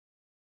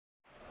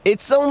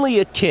It's only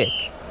a kick,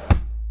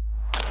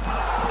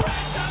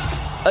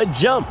 a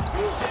jump,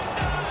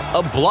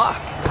 a block.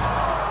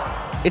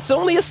 It's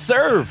only a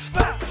serve.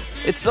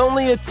 It's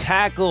only a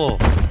tackle,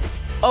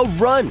 a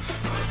run.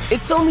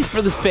 It's only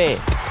for the fans.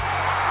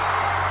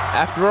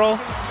 After all,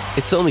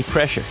 it's only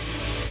pressure.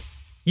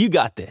 You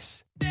got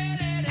this.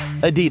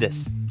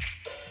 Adidas.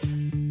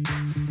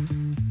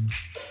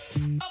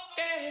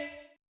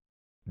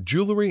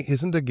 Jewelry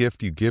isn't a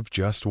gift you give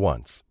just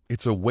once.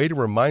 It's a way to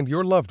remind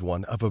your loved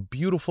one of a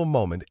beautiful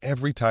moment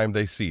every time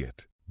they see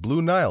it.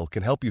 Blue Nile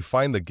can help you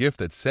find the gift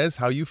that says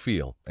how you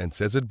feel and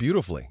says it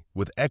beautifully,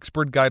 with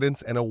expert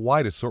guidance and a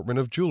wide assortment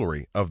of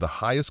jewelry of the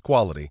highest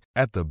quality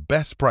at the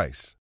best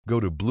price. Go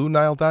to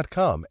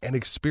BlueNile.com and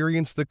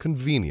experience the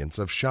convenience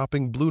of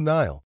shopping Blue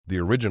Nile, the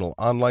original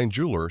online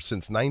jeweler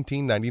since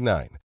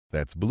 1999.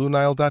 That's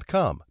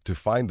BlueNile.com to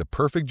find the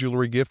perfect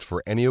jewelry gift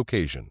for any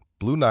occasion.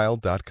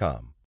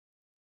 BlueNile.com.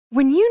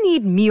 When you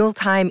need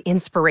mealtime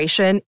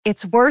inspiration,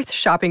 it's worth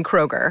shopping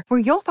Kroger, where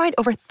you'll find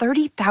over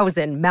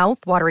 30,000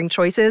 mouth-watering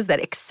choices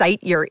that excite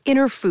your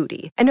inner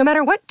foodie. And no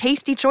matter what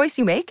tasty choice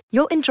you make,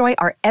 you'll enjoy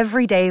our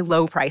everyday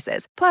low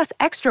prices, plus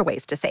extra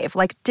ways to save,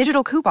 like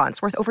digital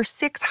coupons worth over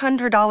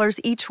 $600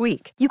 each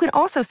week. You can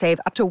also save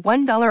up to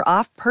 $1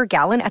 off per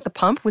gallon at the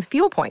pump with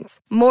fuel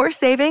points. More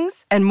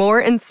savings and more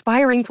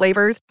inspiring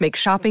flavors make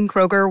shopping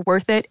Kroger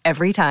worth it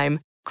every time.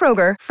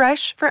 Kroger,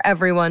 fresh for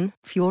everyone.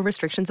 Fuel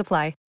restrictions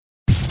apply.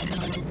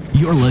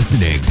 You're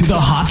listening to the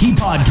Hockey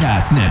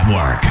Podcast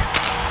Network.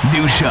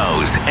 New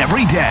shows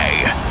every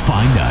day.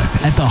 Find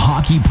us at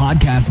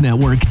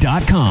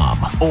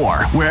thehockeypodcastnetwork.com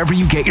or wherever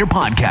you get your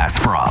podcasts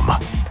from.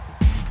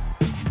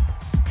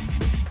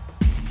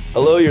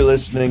 Hello, you're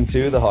listening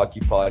to the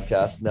Hockey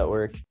Podcast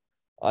Network.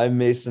 I'm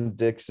Mason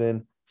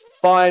Dixon,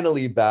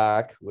 finally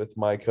back with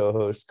my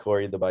co-host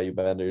Corey the Bayou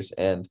Benders,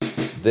 and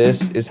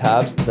this is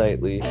Habs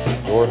Nightly,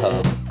 your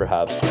hub for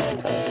Habs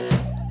content.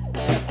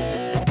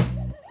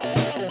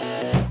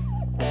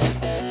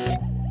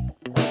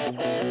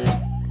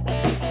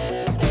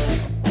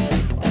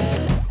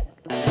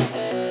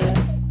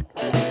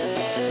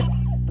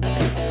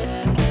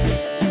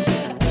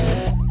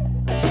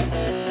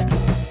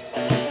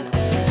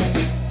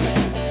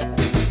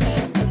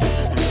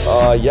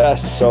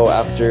 Yes, so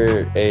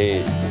after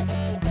a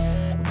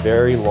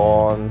very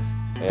long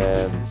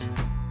and,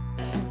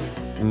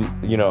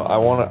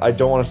 I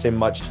don't want to say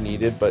much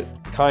needed, but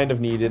kind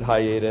of needed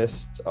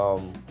hiatus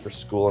for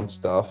school and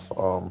stuff.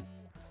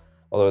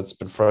 Although it's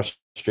been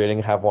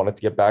frustrating, have wanted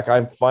to get back.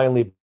 I'm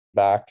finally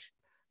back,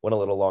 went a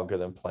little longer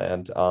than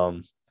planned.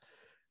 And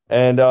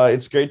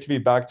it's great to be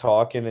back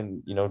talking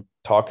and,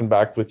 talking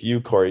back with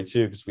you, Corey,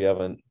 too, because we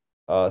haven't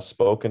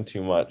spoken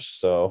too much.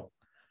 So,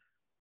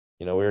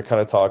 we were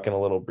kind of talking a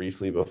little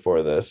briefly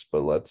before this,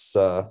 but we're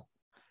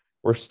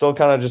still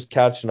kind of just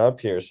catching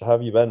up here. So how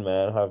have you been,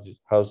 man?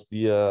 How's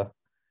the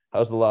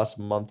last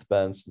month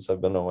been since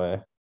I've been away?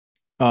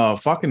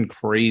 Fucking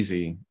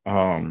crazy.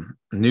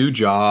 New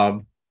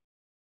job.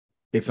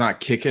 It's not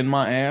kicking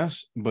my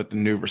ass, but the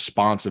new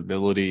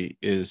responsibility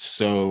is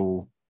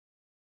so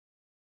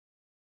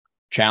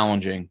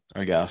challenging,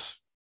 I guess.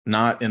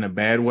 Not in a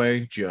bad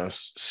way,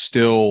 just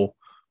still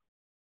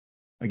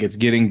like it's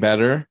getting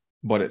better,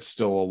 but it's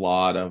still a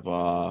lot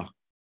of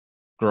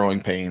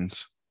growing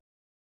pains.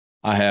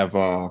 I have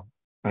a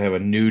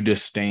new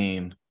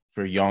disdain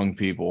for young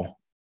people.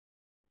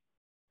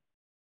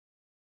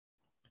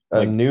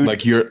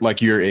 Like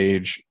your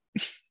age.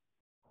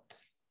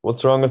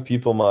 What's wrong with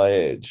people my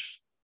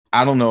age?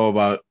 I don't know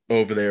about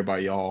over there by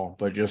y'all,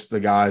 but just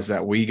the guys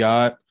that we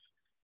got,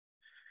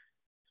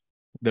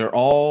 they're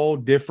all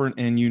different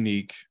and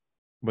unique,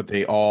 but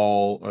they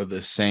all are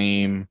the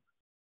same,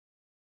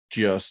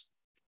 just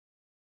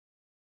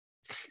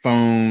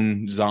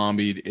phone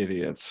zombied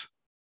idiots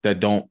that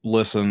don't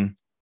listen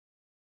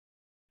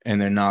and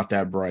they're not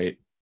that bright.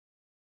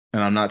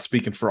 And I'm not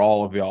speaking for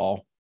all of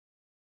y'all,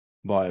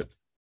 but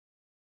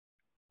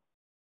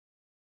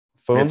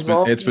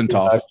it's been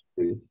tough.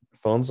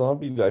 Phone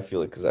zombie, I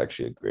feel like, is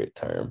actually a great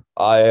term.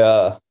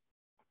 I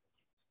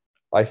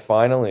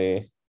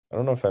finally, I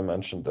don't know if I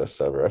mentioned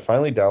this ever, I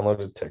finally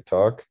downloaded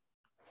TikTok.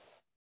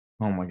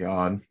 Oh my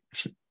God.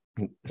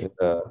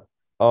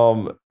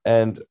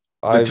 And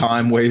the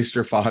time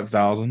waster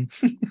 5,000.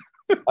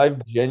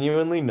 I've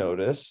genuinely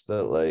noticed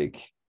that like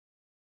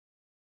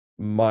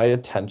my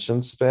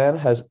attention span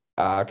has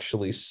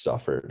actually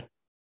suffered.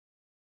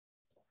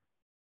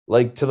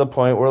 Like to the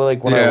point where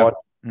like when I watch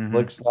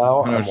Netflix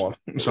now, I'm watching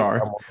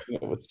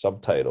it with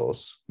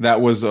subtitles.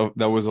 That was a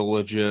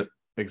legit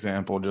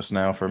example just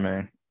now for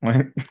me.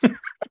 Like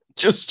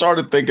just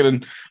started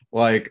thinking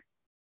like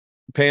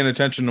paying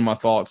attention to my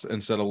thoughts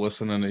instead of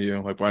listening to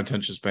you. Like my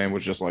attention span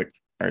was just like,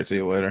 all right, see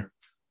you later.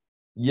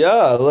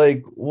 Yeah,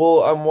 like,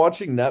 well, I'm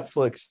watching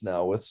Netflix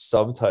now with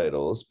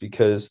subtitles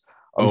because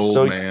I'm used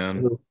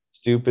to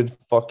stupid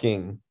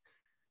fucking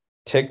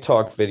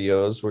TikTok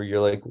videos where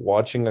you're like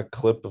watching a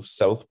clip of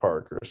South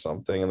Park or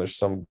something, and there's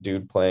some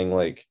dude playing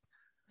like,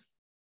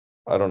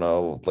 I don't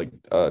know, like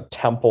a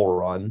temple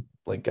run,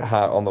 like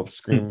on the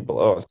screen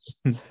below.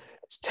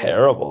 It's It's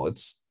terrible.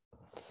 It's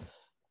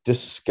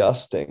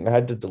disgusting. I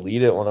had to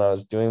delete it when I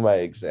was doing my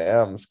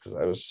exams because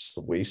I was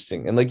just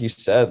wasting. And like you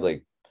said,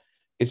 like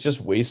it's just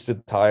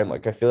wasted time.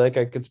 Like I feel like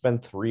I could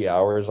spend 3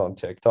 hours on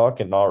TikTok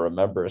and not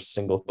remember a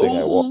single thing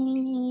I watched.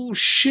 Oh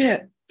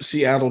shit!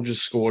 Seattle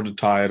just scored to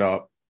tie it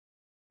up.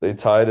 They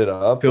tied it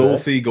up.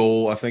 Filthy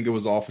goal. I think it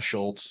was off of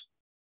Schultz.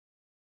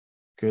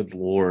 Good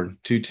Lord.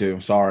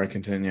 2-2. Sorry,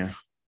 continue.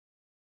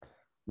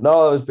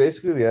 No, it was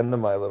basically the end of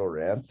my little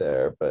rant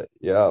there. But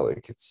yeah,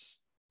 like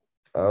it's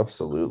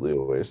absolutely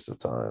a waste of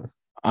time.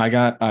 I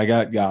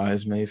got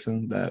guys,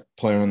 Mason, that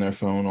play on their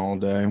phone all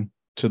day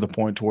to the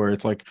point to where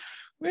it's like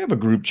we have a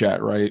group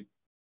chat, right?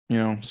 You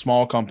know,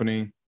 small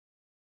company,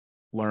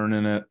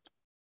 learning it.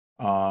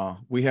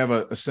 We have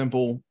a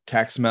simple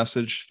text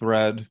message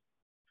thread,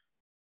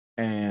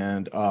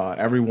 and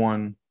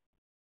everyone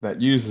that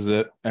uses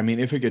it, I mean,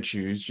 if it gets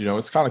used, you know,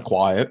 it's kind of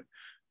quiet.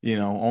 You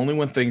know, only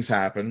when things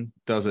happen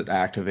does it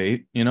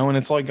activate, you know, and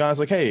it's like guys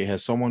like, hey,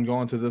 has someone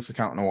gone to this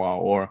account in a while?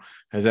 Or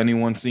has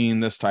anyone seen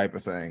this type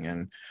of thing?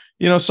 And,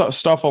 you know,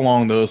 stuff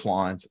along those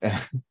lines.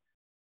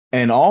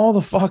 And all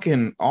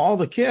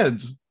the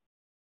kids,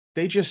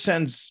 they just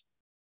send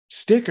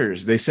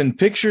stickers. They send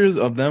pictures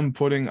of them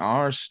putting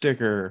our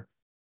sticker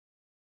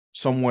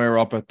somewhere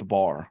up at the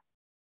bar.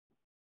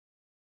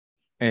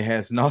 It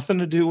has nothing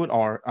to do with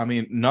art. I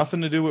mean,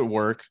 nothing to do with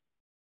work.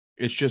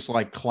 It's just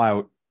like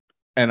clout.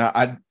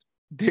 And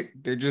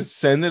they're just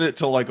sending it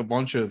to like a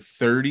bunch of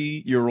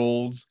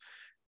 30-year-olds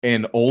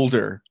and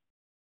older.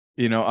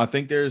 You know, I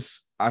think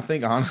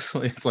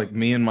honestly, it's like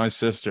me and my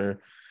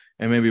sister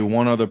and maybe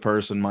one other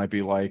person might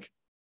be like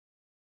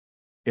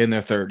in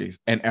their 30s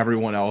and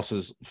everyone else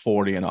is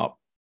 40 and up.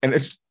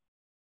 And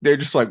they're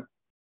just like,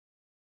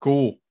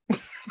 cool.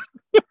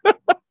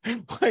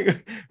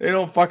 Like they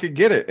don't fucking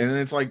get it. And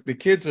it's like the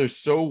kids are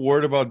so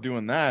worried about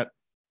doing that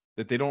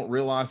they don't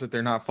realize that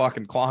they're not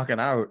fucking clocking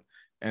out.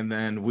 And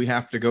then we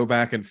have to go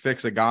back and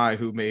fix a guy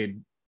who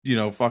made, you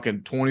know,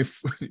 fucking 20.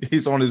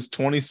 He's on his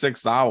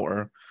 26th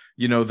hour,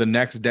 you know, the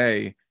next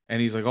day.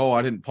 And he's like, oh,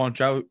 I didn't punch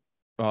out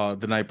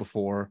the night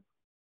before.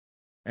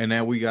 And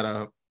now we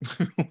gotta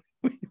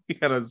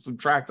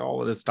subtract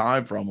all of this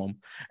time from him.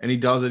 And he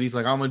does it. He's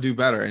like, I'm gonna do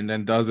better. And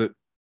then does it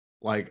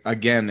like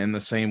again in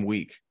the same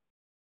week.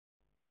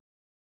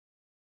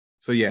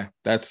 So yeah,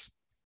 that's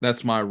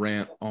my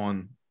rant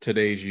on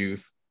today's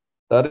youth.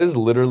 That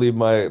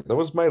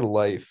was my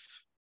life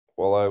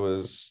while I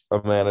was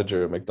a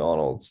manager at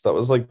McDonald's. That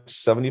was like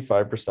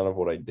 75% of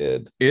what I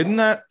did. Isn't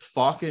that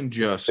fucking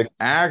just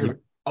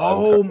aggravating?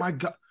 Oh my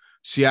God.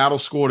 Seattle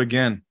scored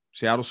again,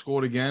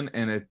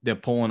 and they're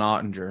pulling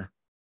Ottinger.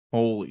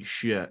 Holy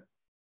shit.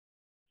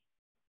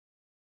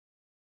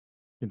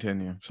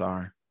 Continue.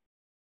 Sorry.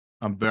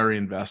 I'm very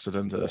invested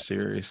into the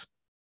series.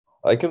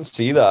 I can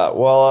see that.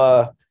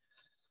 Well,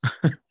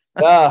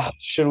 yeah,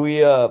 should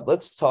we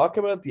let's talk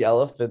about the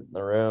elephant in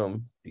the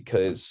room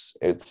because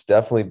it's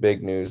definitely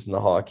big news in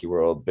the hockey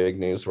world, big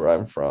news where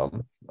I'm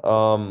from.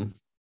 The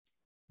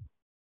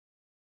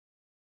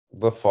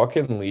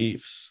fucking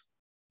Leafs.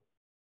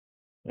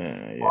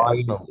 Yeah.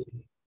 Finally.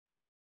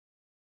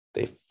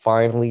 They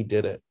finally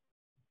did it.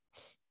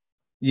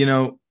 You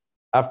know,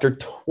 after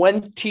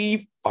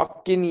 20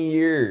 fucking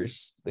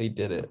years, they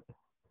did it.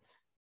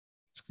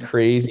 It's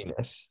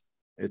craziness.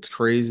 It's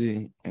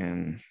crazy,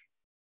 and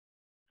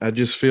I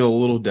just feel a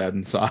little dead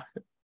inside.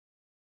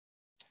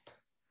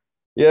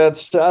 Yeah,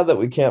 it's sad that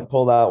we can't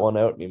pull that one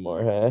out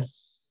anymore, hey?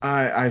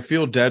 I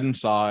feel dead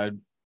inside,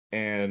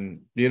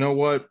 and you know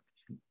what?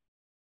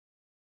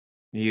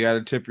 You got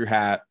to tip your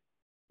hat.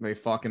 They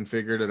fucking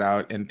figured it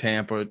out, and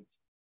Tampa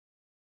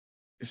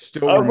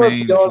still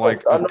remains like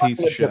a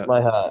piece of shit.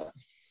 My hat.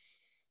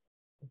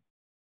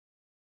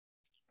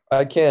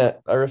 I can't.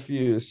 I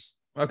refuse.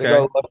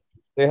 Okay.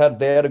 They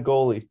had a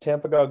goalie.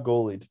 Tampa got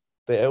goalied.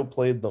 They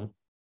outplayed them.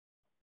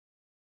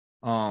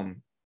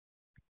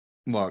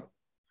 Look,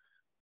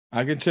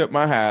 I can tip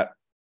my hat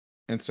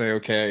and say,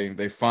 okay,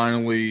 they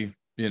finally,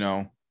 you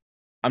know,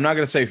 I'm not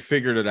going to say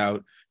figured it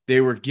out.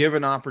 They were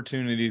given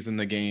opportunities in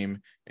the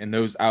game, and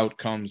those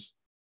outcomes,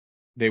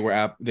 they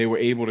were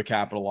able to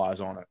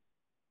capitalize on it.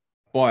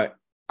 But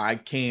I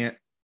can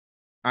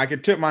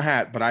tip my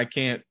hat, but I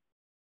can't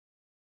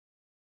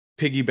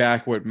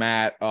piggyback with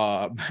Matt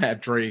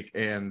Drake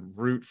and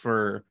root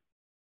for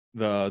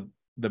the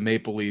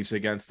Maple Leafs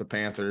against the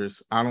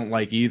Panthers. I don't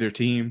like either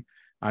team.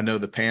 I know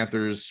the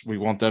Panthers, we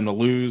want them to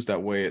lose.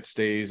 That way it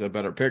stays a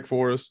better pick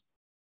for us.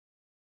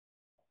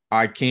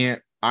 I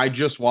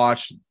just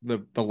watched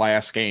the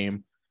last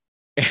game,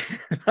 and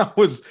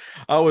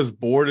I was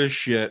bored as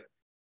shit.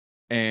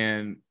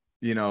 And,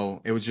 you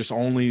know, it was just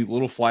only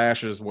little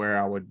flashes where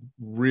I would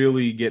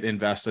really get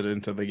invested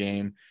into the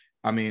game.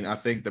 I mean, I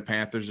think the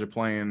Panthers are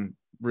playing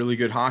really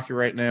good hockey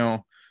right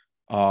now.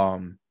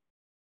 That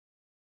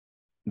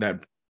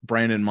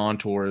Brandon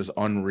Montour is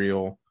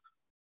unreal.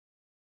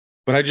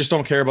 But I just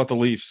don't care about the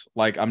Leafs.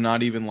 Like, I'm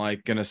not even,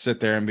 like, going to sit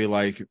there and be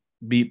like,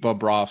 beat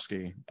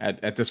Bobrovsky.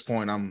 At this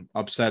point, I'm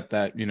upset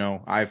that, you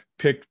know, I've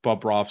picked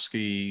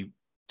Bobrovsky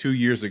 2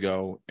 years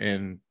ago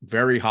and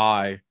very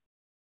high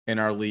in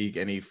our league,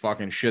 and he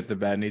fucking shit the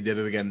bed, and he did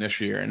it again this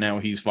year, and now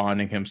he's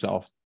finding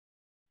himself.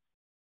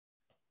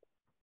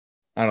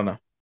 I don't know.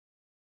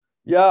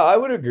 Yeah, I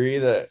would agree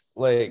that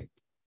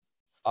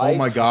Oh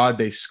my God,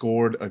 they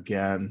scored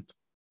again.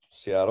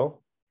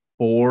 Seattle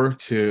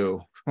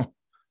 4-2.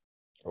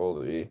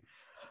 Holy.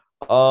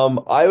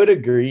 I would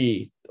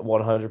agree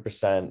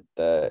 100%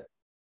 that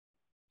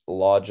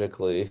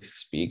logically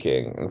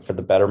speaking, and for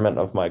the betterment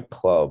of my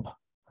club,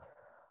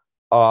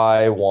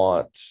 it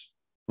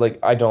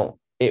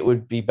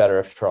would be better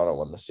if Toronto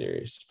won the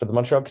series. For the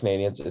Montreal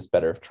Canadiens, it's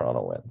better if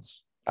Toronto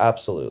wins.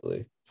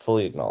 Absolutely.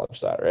 Fully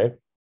acknowledge that, right?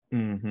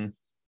 Mm-hmm.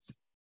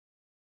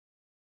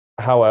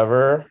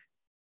 However,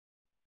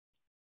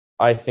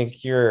 I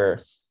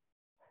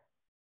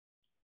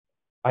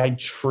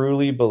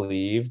truly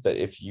believe that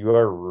if you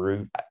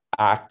are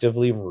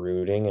actively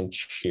rooting and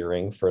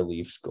cheering for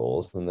Leafs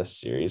goals in this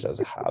series as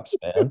a Habs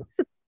fan,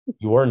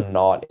 you're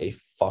not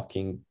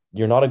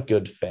a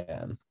good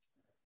fan.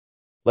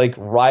 Like,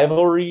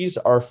 rivalries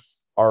are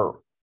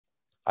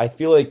I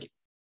feel like,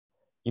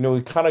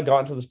 we kind of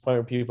gotten to this point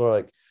where people are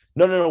like,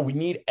 no, we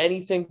need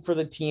anything for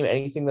the team,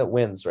 anything that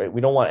wins, right?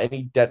 We don't want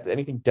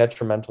anything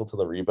detrimental to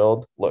the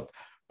rebuild. Look,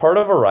 part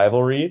of a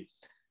rivalry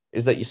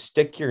is that you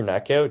stick your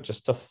neck out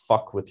just to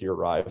fuck with your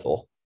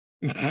rival.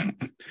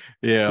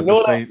 Yeah,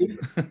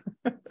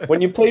 when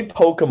you played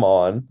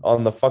Pokemon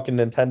on the fucking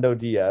Nintendo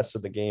DS or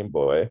the Game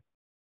Boy,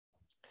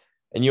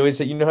 and you always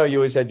said, how you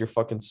always had your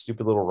fucking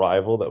stupid little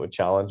rival that would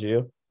challenge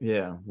you?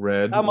 Yeah,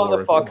 Red. That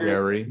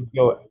motherfucker,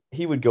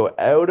 he would go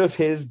out of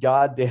his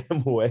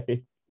goddamn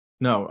way.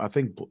 No, I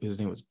think his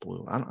name was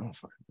Blue. I don't know.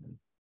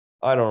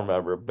 I don't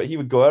remember, but he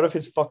would go out of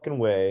his fucking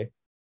way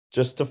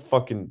just to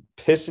fucking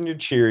piss in your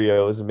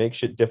Cheerios and make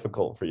shit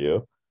difficult for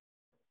you.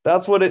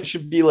 That's what it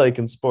should be like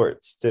in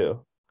sports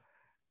too.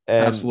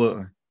 And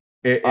absolutely.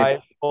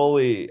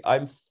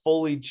 I'm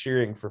fully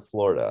cheering for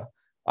Florida.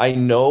 I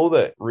know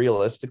that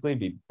realistically it'd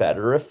be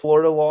better if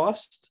Florida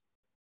lost.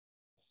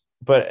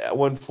 But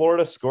when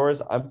Florida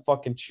scores, I'm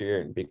fucking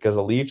cheering because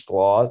a Leafs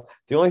loss.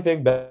 The only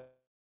thing better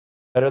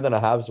than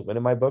a Habs win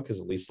in my book is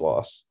a Leafs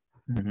loss.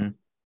 Mm-hmm.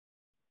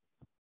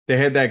 They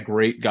had that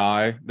great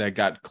guy that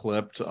got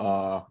clipped.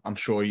 I'm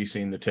sure you've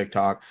seen the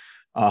TikTok.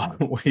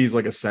 He's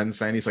like a Sens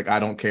fan. He's like, I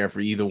don't care for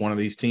either one of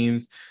these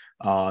teams.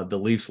 The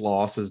Leafs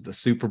loss is the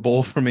Super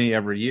Bowl for me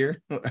every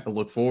year. I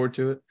look forward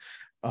to it.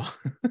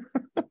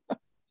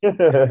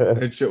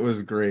 That shit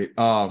was great.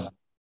 But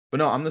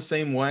no, I'm the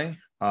same way.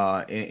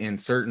 In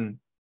certain,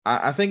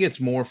 I think it's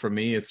more for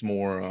me. It's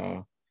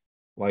more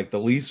like the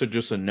Leafs are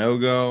just a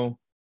no-go.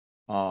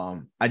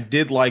 I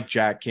did like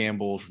Jack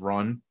Campbell's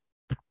run,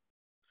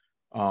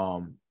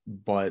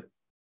 but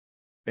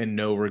in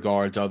no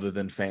regards other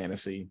than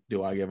fantasy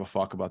do I give a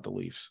fuck about the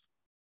Leafs.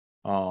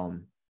 I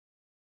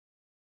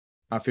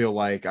feel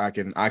like I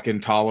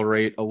can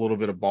tolerate a little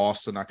bit of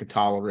Boston. I can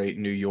tolerate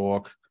New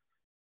York,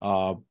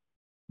 but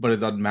it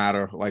doesn't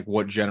matter like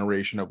what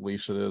generation of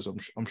Leafs it is.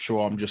 I'm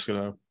sure I'm just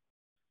gonna.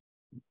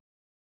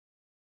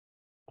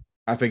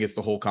 I think it's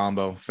the whole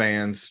combo: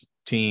 fans,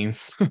 team,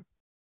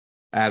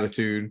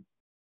 attitude.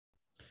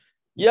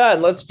 Yeah,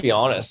 and let's be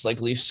honest,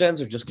 like Leafs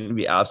fans are just going to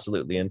be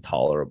absolutely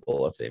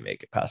intolerable if they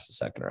make it past the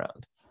second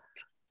round.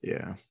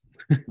 Yeah.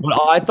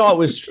 What I thought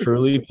was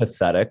truly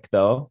pathetic,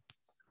 though,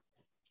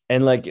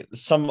 and like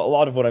a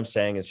lot of what I'm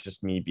saying is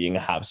just me being a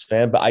Habs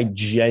fan, but I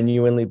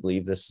genuinely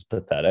believe this is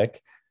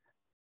pathetic.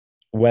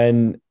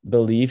 When the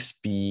Leafs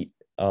beat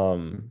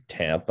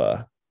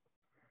Tampa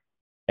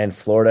and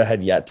Florida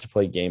had yet to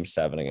play Game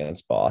 7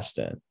 against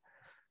Boston,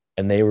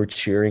 and they were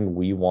cheering,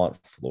 "We want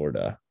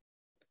Florida."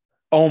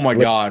 Oh my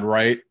God,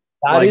 right?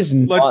 Let's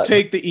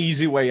take the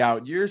easy way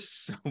out. You're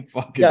so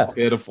fucking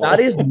pitiful. That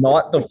is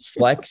not the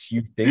flex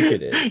you think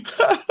it is.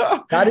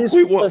 That is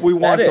we want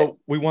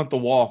the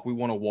walk. We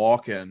want to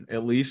walk in.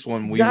 At least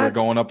when we were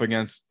going up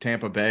against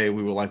Tampa Bay,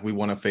 we were like, we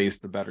want to face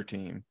the better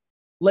team.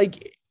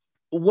 Like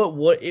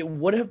what it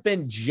would have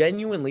been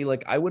genuinely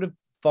like, I would have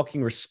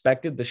fucking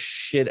respected the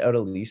shit out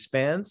of Leafs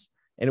fans,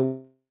 and it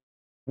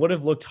would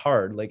have looked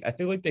hard. Like, I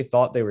think like they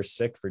thought they were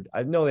sick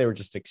I know they were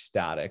just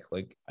ecstatic.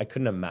 Like, I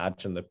couldn't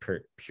imagine the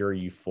pure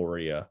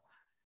euphoria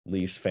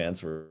Leafs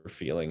fans were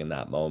feeling in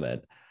that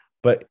moment.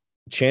 But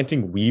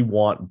chanting "We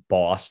want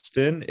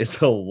Boston"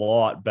 is a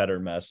lot better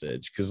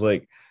message. Cause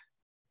like,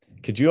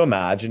 could you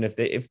imagine if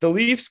the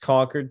Leafs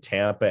conquered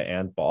Tampa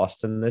and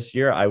Boston this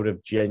year? I would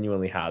have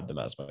genuinely had them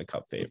as my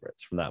cup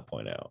favorites from that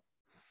point out.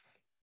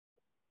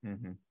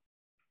 Mm-hmm.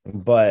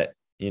 But,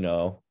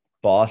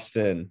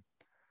 Boston,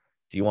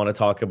 do you want to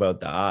talk about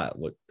that?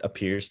 What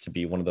appears to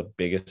be one of the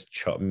biggest,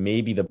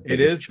 maybe the biggest. It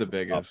is the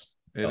biggest.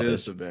 It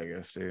is the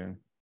biggest, dude.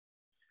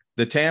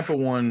 The Tampa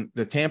one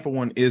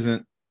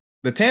isn't.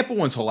 The Tampa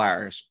one's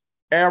hilarious.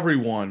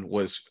 Everyone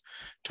was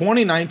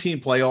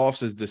 2019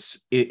 playoffs is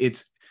this.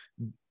 It's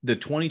the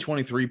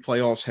 2023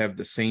 playoffs have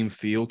the same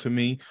feel to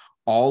me.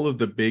 All of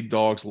the big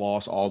dogs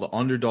lost. All the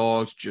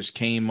underdogs just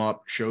came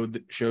up,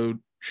 showed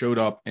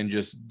up, and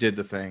just did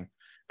the thing.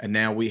 And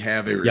now we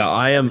have a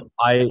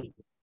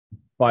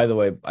By the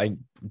way,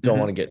 don't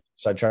want to get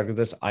sidetracked with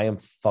this. I am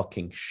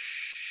fucking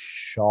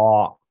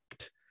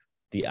shocked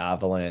the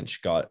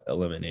Avalanche got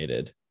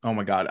eliminated. Oh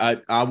my God.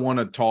 I want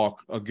to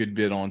talk a good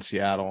bit on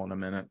Seattle in a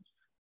minute.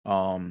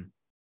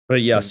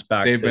 But yes,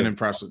 they've been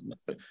impressive.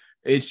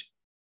 It's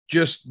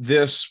just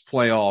this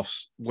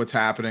playoffs. What's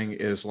happening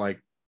is like,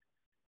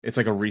 it's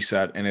like a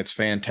reset and it's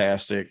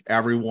fantastic.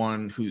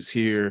 Everyone who's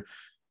here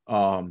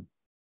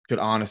could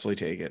honestly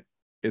take it.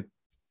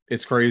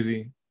 It's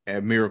crazy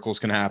and miracles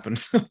can happen.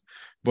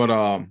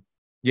 But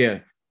yeah,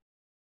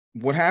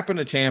 what happened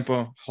to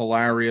Tampa,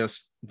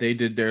 hilarious. They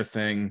did their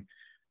thing,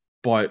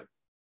 but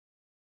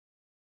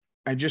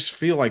I just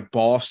feel like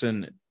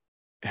Boston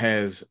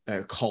has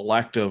a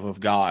collective of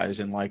guys,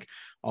 and like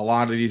a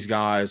lot of these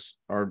guys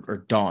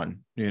are done.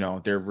 You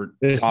know, they're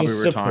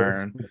probably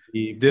retiring.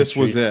 This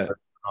was it.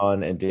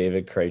 And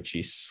David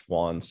Krejci's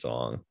swan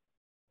song.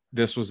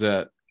 This was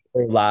it.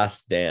 Their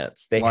last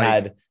dance. They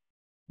had.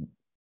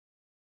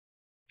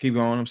 Keep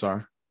going. I'm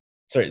sorry.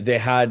 They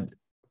had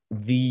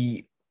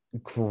the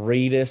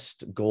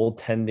greatest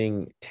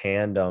goaltending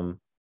tandem.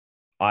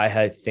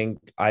 I think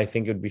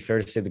it would be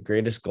fair to say the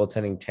greatest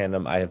goaltending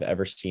tandem I have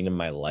ever seen in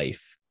my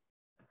life.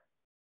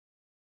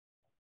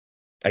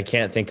 I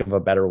can't think of a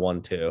better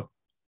one too.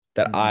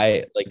 That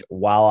I like,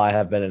 while I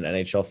have been an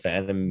NHL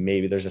fan, and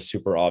maybe there's a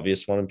super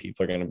obvious one and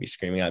people are going to be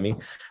screaming at me.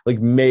 Like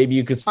maybe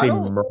you could say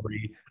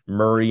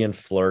Murray and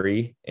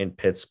Fleury in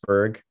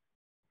Pittsburgh.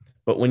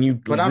 But when you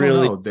I don't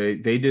know, they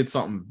did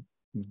something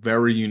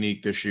very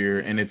unique this year.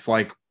 And it's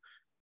like,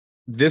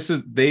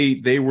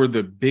 they were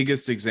the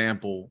biggest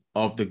example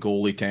of the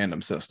goalie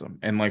tandem system.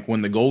 And like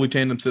when the goalie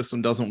tandem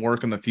system doesn't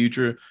work in the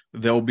future,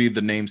 they'll be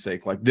the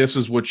namesake. Like this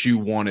is what you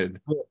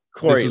wanted.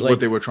 Corey, this is what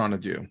they were trying to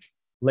do.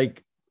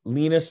 Like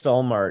Linus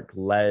Ullmark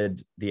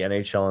led the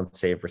NHL in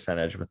save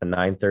percentage with a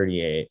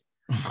 938,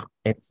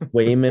 and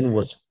Swayman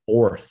was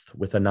fourth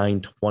with a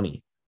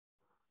 920.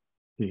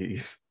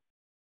 Jeez.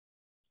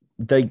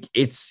 Like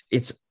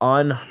it's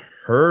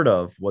unheard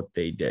of what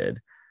they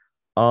did.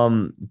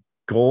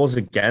 Goals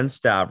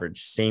against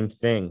average, same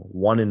thing,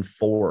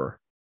 1-4.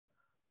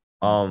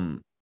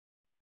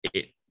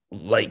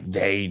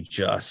 They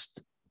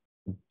just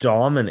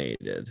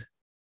dominated,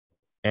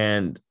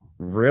 and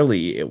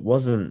really, it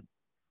wasn't.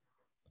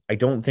 I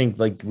don't think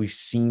like we've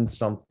seen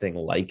something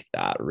like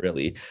that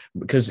really,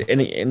 because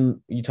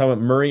in you talk about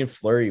Murray and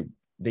Fleury,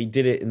 they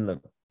did it in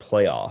the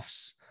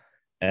playoffs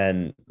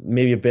and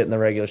maybe a bit in the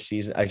regular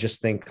season. I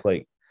just think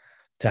like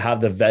to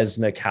have the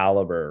Vezina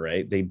caliber,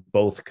 right? They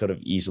both could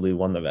have easily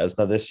won the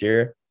Vezina this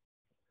year.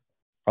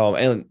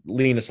 And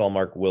Linus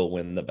Ullmark will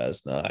win the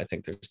Vezina. I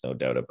think there's no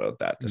doubt about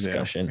that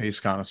discussion. Yeah, he's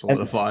kind of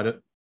solidified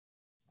it.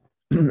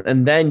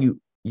 And then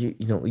you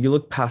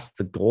look past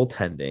the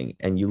goaltending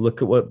and you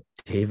look at what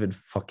David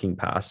fucking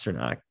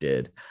Pastrnak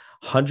did.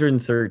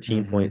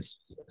 113 points,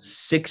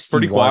 61.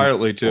 Pretty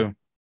quietly too.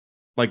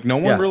 Like no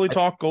one really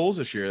talked goals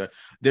this year.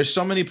 There's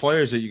so many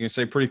players that you can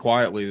say pretty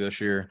quietly this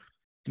year.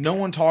 No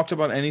one talked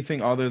about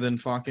anything other than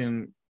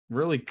fucking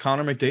really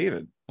Connor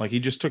McDavid. Like he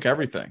just took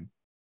everything.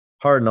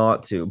 Hard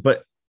not to,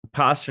 but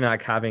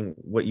Pastrnak having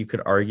what you could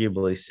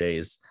arguably say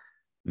is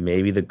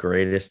maybe the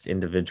greatest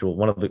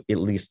individual, at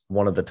least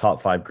one of the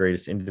top 5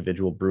 greatest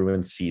individual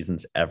Bruins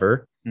seasons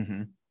ever.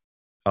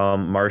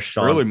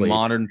 Marchand really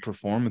modern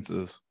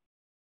performances.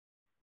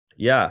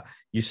 Yeah,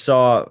 you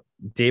saw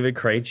David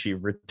Krejci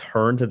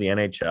return to the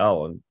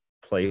NHL and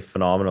play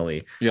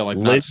phenomenally. Yeah, like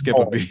not skip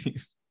a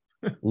beat.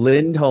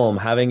 Lindholm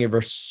having a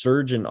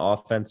resurgent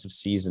offensive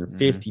season,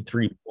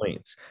 53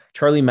 points.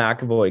 Charlie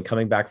McAvoy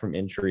coming back from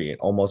injury and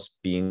almost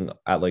being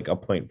at like a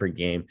point per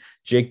game.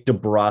 Jake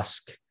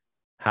DeBrusk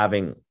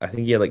having, I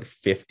think he had like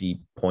 50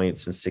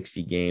 points in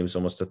 60 games,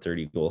 almost a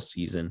 30-goal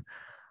season.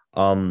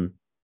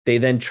 They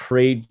then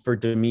trade for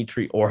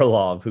Dmitry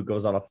Orlov, who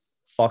goes on a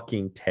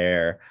fucking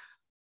tear.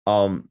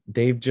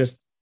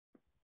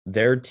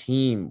 Their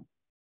team,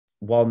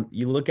 while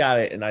you look at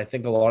it, and I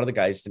think a lot of the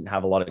guys didn't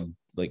have a lot of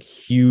like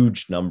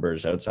huge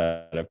numbers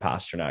outside of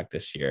Pastrnak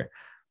this year.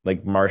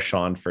 Like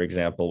Marchand, for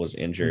example, was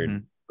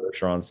injured.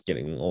 Bergeron's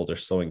getting older,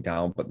 slowing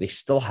down, but they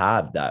still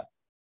have that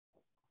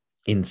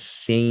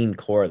insane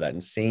core, that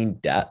insane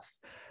depth,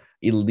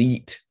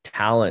 elite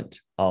talent.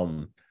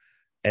 And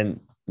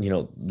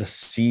the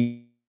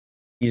season,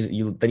 then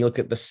you look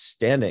at the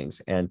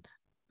standings and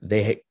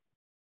they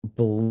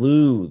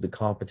blew the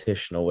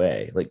competition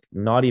away. Like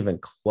not even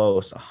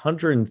close.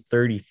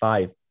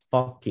 135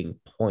 fucking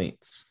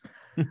points.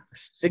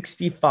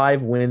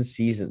 65 win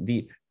season,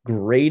 the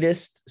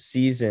greatest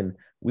season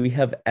we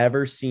have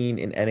ever seen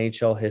in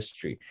NHL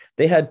history.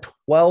 They had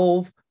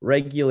 12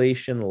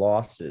 regulation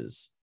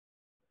losses.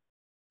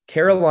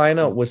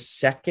 Carolina was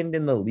second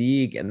in the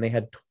league and they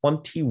had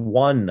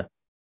 21.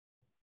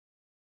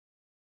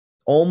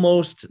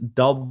 Almost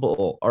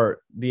double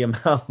or the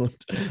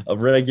amount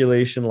of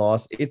regulation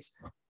loss. It's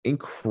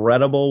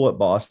incredible what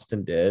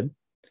Boston did.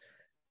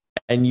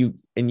 And you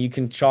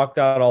can chalk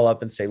that all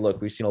up and say,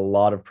 look, we've seen a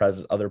lot of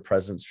other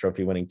President's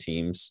Trophy winning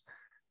teams,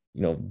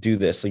 do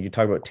this. Like you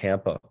talk about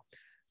Tampa,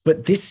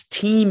 but this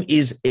team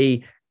is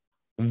a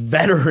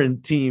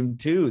veteran team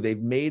too.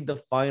 They've made the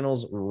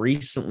finals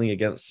recently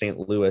against St.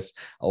 Louis.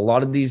 A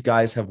lot of these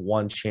guys have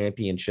won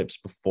championships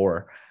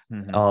before.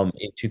 In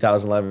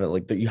 2011,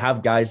 like you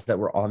have guys that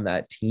were on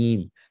that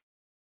team,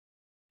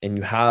 and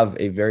you have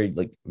a very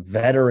like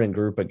veteran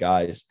group of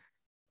guys.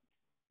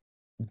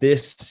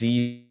 This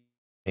season,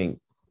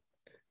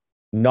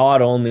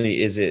 not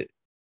only is it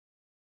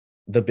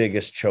the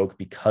biggest choke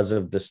because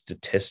of the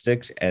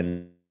statistics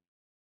and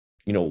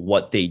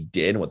what they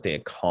did, what they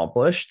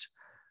accomplished,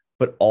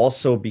 but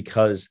also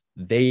because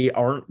they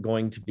aren't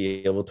going to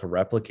be able to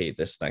replicate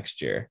this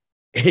next year.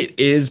 It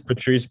is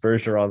Patrice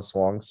Bergeron's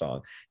swan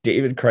song.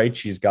 David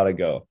Krejci's got to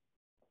go.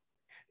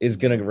 Is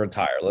going to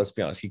retire. Let's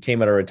be honest. He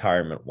came out of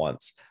retirement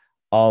once.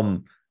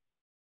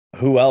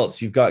 Who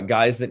else? You've got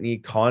guys that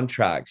need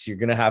contracts. You're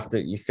going to have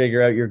to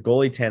figure out your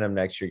goalie tandem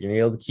next year. You're going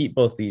to be able to keep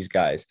both these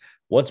guys.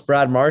 What's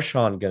Brad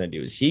Marchand going to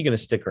do? Is he going to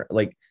stick around?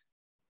 Like,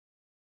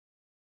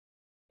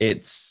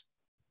 it's,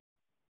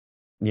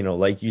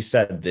 like you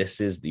said,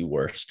 this is the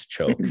worst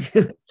choke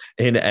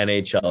in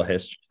NHL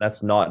history.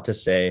 That's not to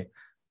say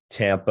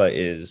Tampa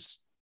is.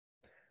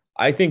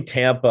 I think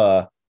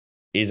Tampa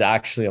is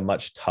actually a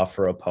much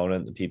tougher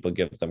opponent than people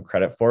give them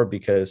credit for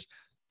because,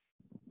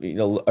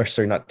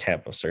 not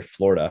Tampa,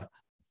 Florida.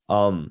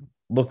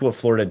 Look what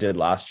Florida did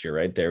last year,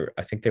 right?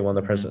 I think they won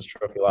the President's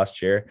Trophy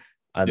last year,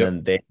 and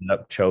then they ended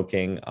up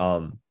choking.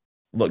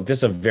 Look, this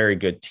is a very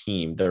good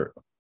team.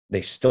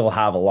 They still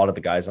have a lot of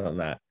the guys on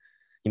that.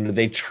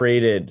 They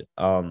traded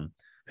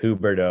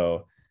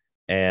Huberdeau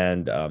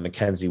and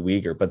Mackenzie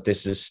Weegar, but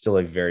this is still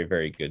a very,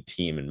 very good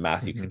team. And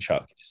Matthew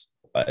Tkachuk is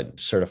a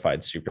certified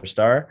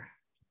superstar,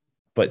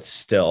 but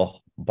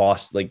still,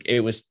 Boston, like it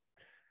was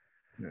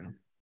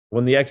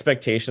when the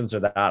expectations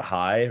are that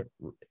high,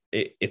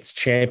 it's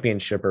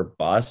championship or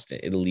bust.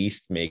 At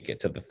least make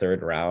it to the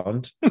third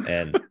round.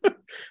 And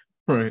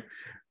right.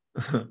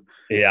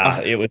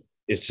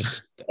 It's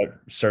just a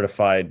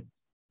certified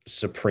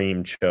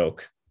supreme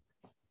choke.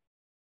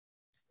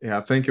 Yeah,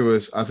 I think it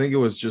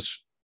was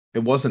just,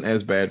 it wasn't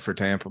as bad for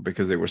Tampa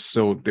because they were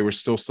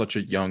still such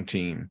a young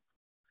team.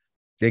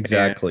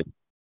 Exactly. And,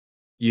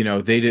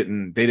 they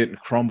didn't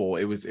crumble.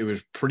 It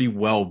was pretty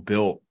well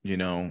built.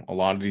 A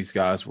lot of these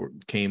guys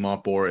came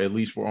up or at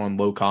least were on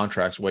low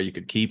contracts where you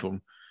could keep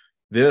them.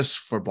 This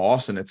for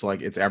Boston, it's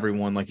like it's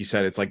everyone, like you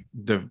said, it's like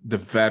the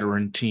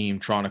veteran team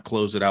trying to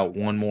close it out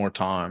one more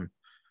time.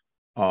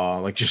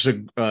 Like just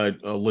a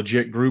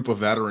legit group of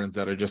veterans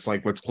that are just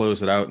like, let's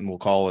close it out and we'll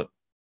call it.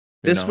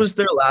 This was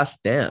their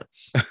last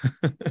dance.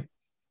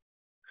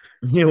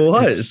 It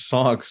was. It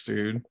sucks,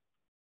 dude.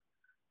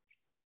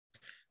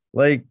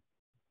 Like,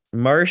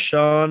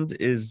 Marchand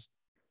is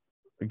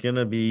going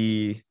to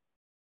be,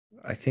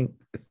 I think,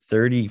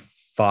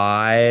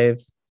 35,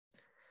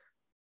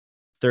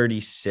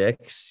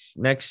 36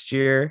 next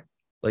year.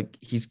 Like,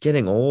 he's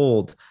getting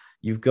old.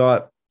 You've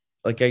got,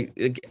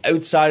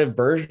 outside of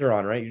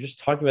Bergeron, right? You're just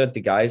talking about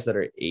the guys that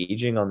are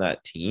aging on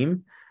that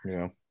team.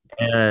 Yeah.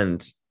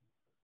 And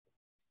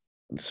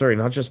sorry,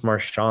 not just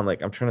Marchand.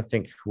 Like, I'm trying to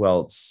think who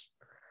else.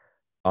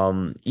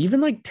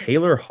 Even like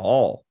Taylor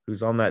Hall,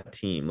 who's on that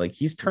team, like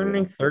he's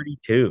turning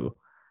 32.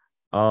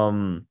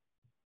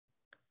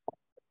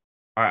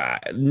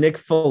 Nick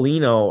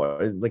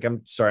Foligno, like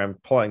I'm sorry,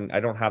 I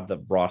don't have the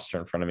roster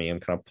in front of me. I'm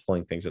kind of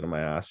pulling things out of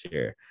my ass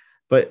here,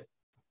 but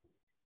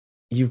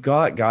you've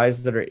got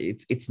guys that are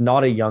it's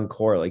not a young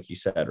core, like you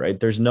said, right?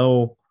 There's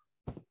no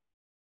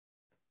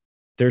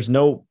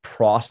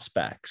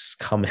prospects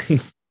coming.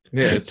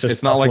 Yeah,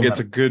 it's not like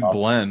it's a good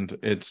blend.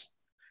 It's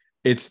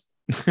it's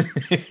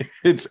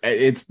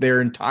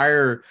their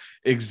entire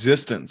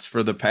existence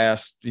for the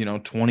past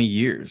 20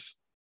 years.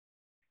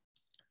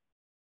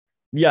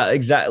 Yeah,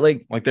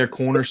 exactly. Like their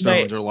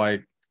cornerstones are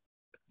like,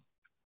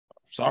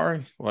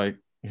 sorry, like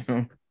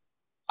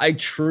I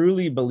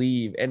truly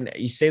believe, and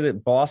you say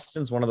that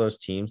Boston's one of those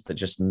teams that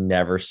just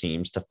never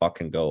seems to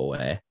fucking go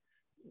away,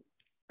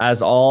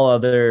 as all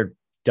other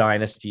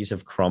dynasties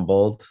have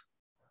crumbled.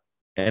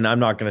 And I'm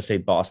not going to say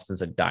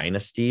Boston's a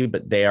dynasty,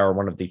 but they are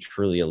one of the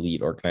truly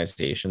elite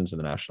organizations in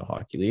the National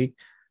Hockey League.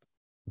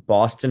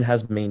 Boston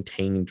has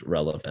maintained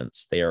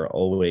relevance. They're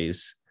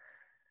always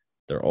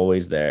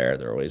there.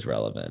 They're always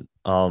relevant.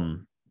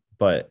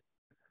 But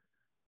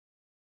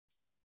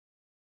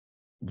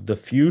the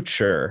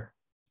future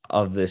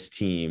of this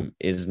team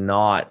is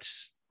not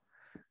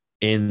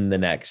in the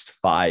next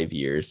 5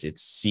 years.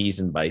 It's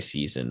season by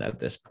season at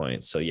this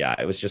point. So yeah,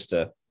 it was just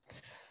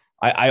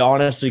I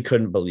honestly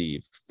couldn't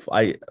believe.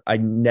 I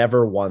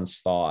never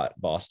once thought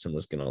Boston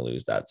was going to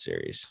lose that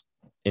series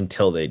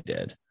until they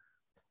did.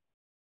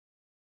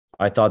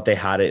 I thought they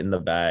had it in the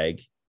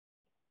bag.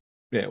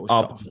 Yeah, it was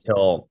up tough.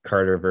 Until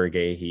Carter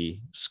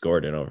Verghese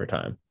scored in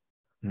overtime.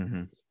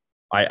 Mm-hmm.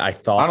 I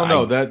thought, I don't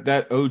know,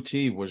 that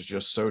OT was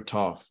just so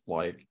tough.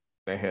 Like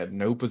they had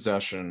no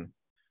possession.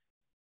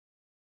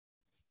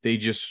 They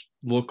just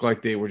looked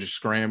like they were just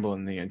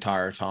scrambling the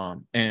entire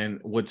time.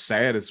 And what's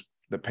sad is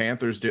the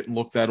Panthers didn't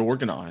look that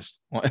organized.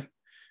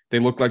 They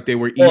looked like they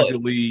were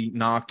easily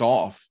knocked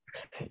off.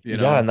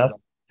 Yeah, and that's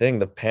the thing.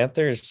 The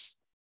Panthers,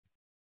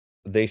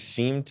 they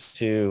seem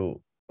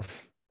to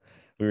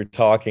we were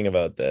talking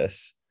about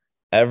this.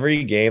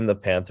 Every game the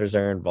Panthers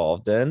are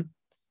involved in,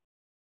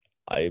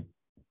 I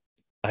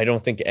I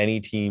don't think any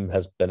team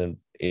has been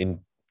in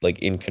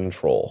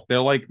control.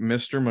 They're like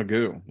Mr.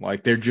 Magoo.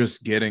 Like they're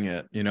just getting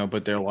it,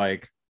 but they're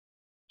like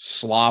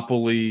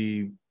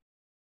sloppily,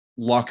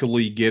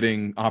 luckily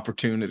getting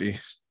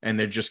opportunities, and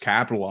they're just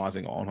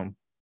capitalizing on them.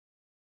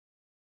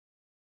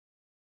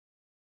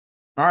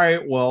 All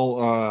right,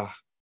 well,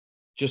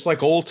 just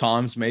like old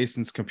times,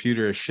 Mason's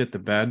computer has shit the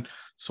bed.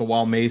 So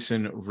while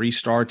Mason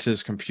restarts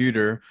his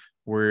computer,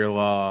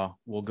 we'll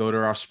go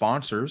to our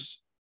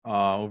sponsors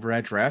over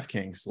at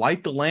DraftKings.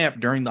 Light the lamp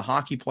during the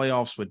hockey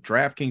playoffs with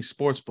DraftKings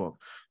Sportsbook.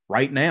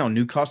 Right now,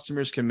 new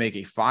customers can make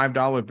a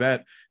 $5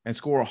 bet and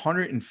score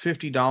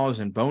 $150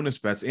 in bonus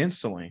bets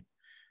instantly.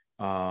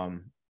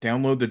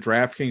 Download the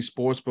DraftKings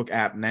Sportsbook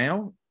app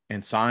now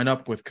and sign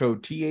up with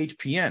code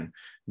THPN.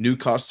 New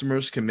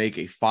customers can make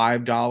a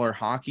 $5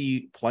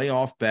 hockey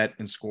playoff bet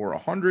and score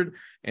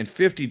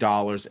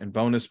 $150 in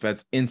bonus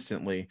bets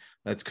instantly.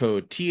 That's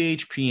code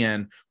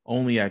THPN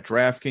only at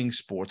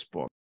DraftKings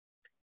Sportsbook.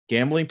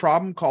 Gambling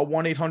problem? Call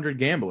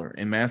 1-800-GAMBLER.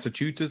 In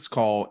Massachusetts,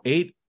 call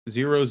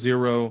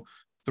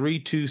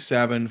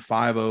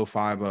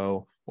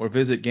 800-327-5050 or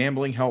visit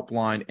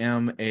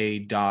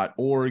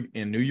gamblinghelplinema.org.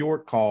 In New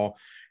York, call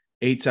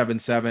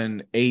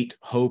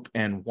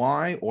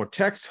 877-8-HOPE-NY or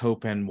text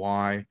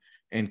HOPE-NY.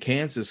 In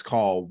Kansas,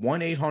 call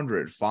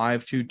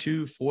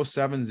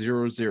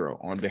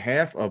 1-800-522-4700. On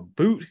behalf of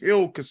Boot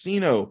Hill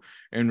Casino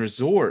and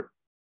Resort,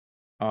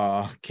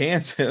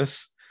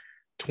 Kansas,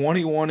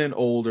 21 and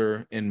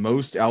older in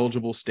most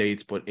eligible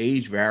states, but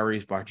age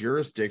varies by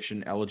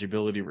jurisdiction.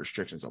 Eligibility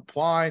restrictions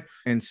apply.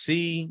 And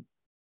see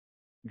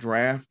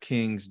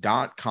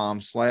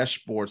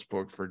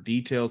DraftKings.com/sportsbook for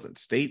details and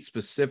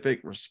state-specific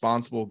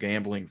responsible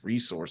gambling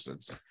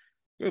resources.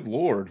 Good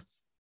Lord.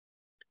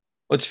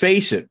 Let's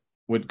face it,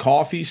 with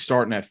coffee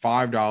starting at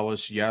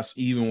 $5, yes,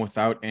 even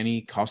without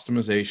any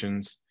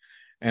customizations,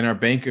 and our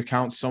bank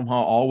account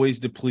somehow always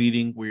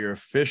depleting, we are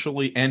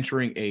officially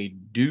entering a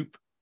dupe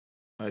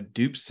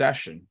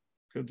session.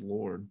 Good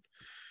Lord.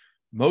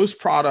 Most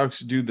products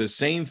do the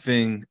same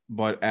thing,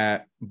 but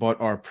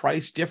are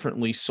priced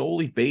differently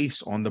solely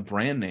based on the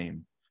brand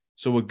name.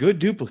 So a good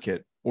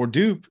duplicate or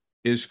dupe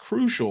is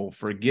crucial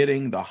for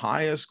getting the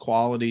highest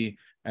quality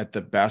at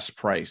the best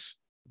price.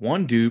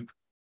 One dupe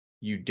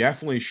you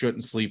definitely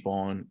shouldn't sleep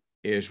on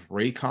is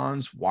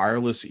Raycon's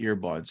wireless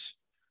earbuds.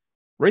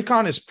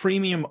 Raycon is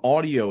premium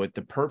audio at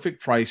the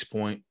perfect price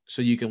point,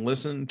 so you can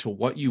listen to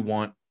what you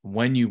want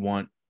when you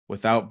want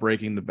without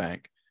breaking the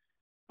bank.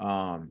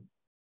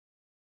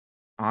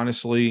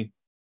 Honestly,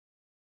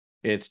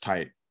 it's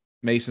tight.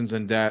 Mason's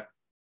in debt.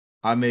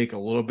 I make a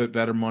little bit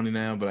better money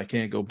now, but I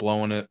can't go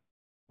blowing it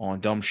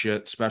on dumb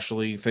shit,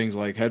 especially things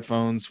like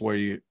headphones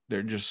where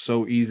they're just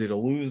so easy to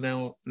lose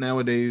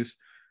nowadays.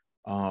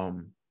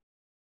 But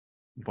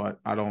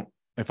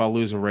if I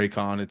lose a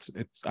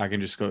Raycon, I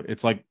can just go,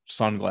 it's like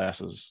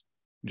sunglasses.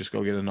 Just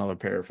go get another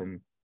pair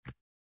from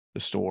the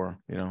store,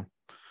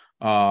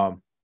 But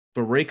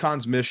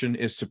Raycon's mission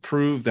is to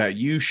prove that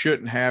you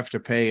shouldn't have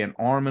to pay an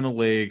arm and a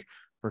leg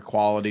for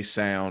quality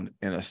sound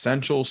and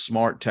essential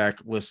smart tech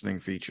listening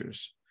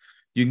features.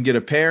 You can get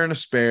a pair and a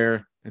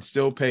spare and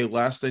still pay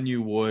less than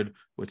you would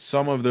with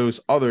some of those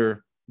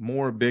other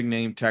more big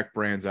name tech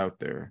brands out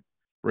there.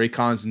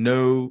 Raycon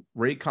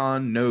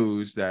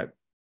knows that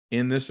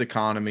in this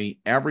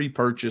economy, every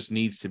purchase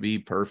needs to be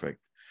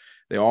perfect.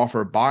 They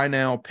offer buy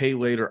now, pay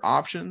later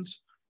options.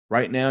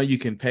 Right now, you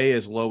can pay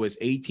as low as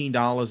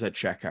 $18 at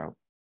checkout.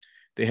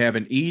 They have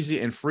an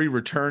easy and free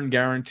return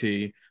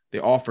guarantee. They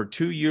offer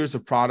 2 years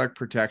of product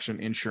protection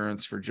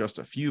insurance for just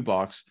a few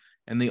bucks,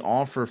 and they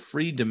offer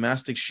free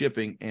domestic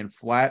shipping and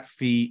flat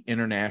fee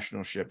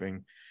international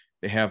shipping.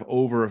 They have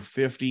over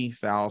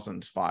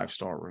 50,000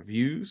 5-star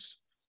reviews.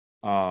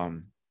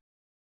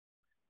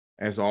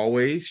 As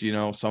always,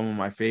 some of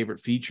my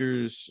favorite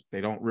features, they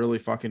don't really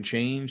fucking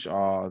change.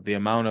 The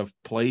amount of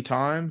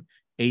playtime,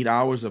 8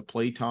 hours of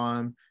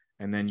playtime,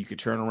 and then you could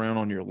turn around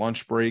on your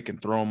lunch break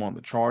and throw them on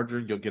the charger.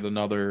 You'll get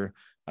another,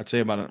 I'd say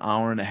about an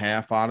hour and a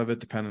half out of it,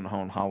 depending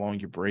on how long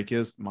your break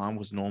is. Mine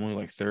was normally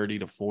like 30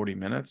 to 40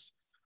 minutes.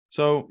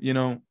 So,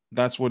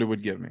 that's what it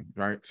would give me,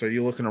 right? So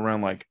you're looking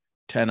around like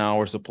 10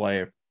 hours of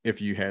play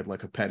if you had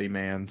like a petty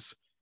man's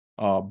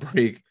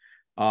break.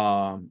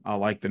 I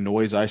like the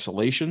noise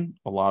isolation.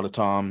 A lot of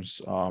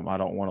times I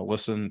don't want to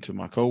listen to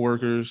my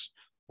coworkers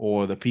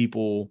or the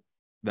people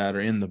that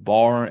are in the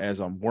bar as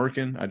I'm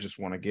working. I just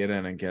want to get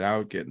in and get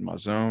out, get in my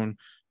zone.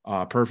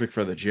 Perfect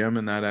for the gym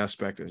in that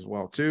aspect as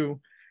well too.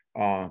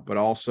 But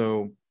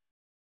also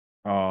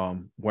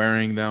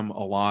wearing them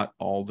a lot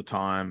all the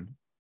time.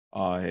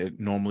 It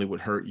normally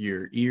would hurt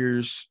your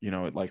ears.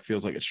 It like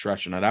feels like it's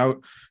stretching it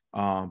out.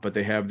 But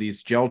they have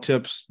these gel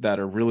tips that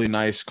are really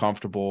nice,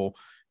 comfortable,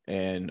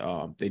 and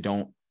I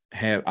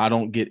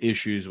don't get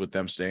issues with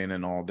them staying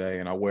in all day.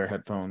 And I wear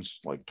headphones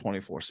like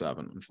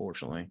 24/7,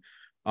 unfortunately.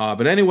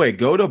 But anyway,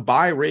 go to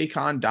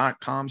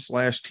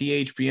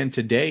buyraycon.com/THPN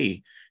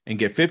today and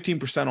get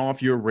 15%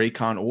 off your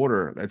Raycon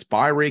order. That's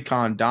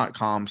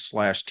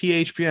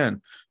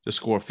buyraycon.com/THPN to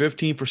score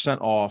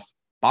 15% off.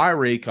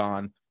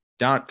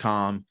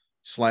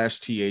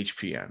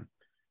 Buyraycon.com/THPN.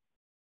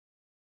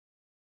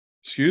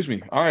 Excuse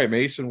me. All right,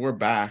 Mason, we're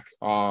back.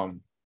 Hope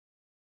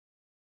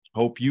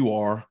you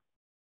are.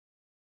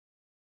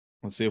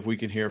 Let's see if we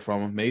can hear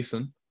from him.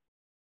 Mason.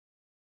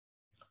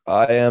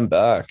 I am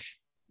back.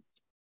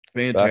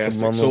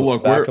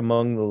 Fantastic. Back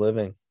among the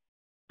living.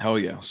 Hell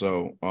yeah.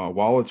 So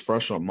while it's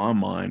fresh on my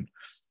mind,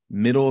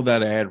 middle of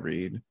that ad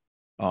read,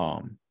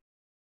 I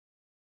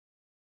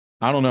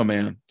don't know,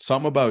 man.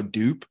 Something about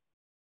dupe.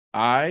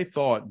 I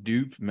thought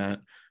dupe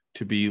meant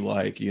to be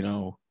like,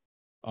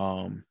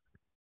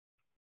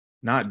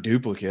 not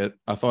duplicate.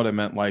 I thought it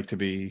meant like to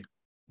be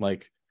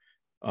like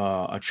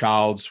a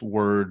child's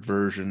word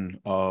version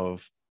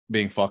of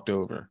being fucked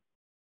over.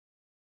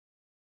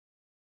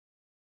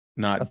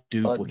 Not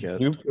duplicate.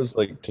 Dupe was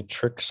like to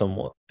trick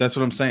someone. That's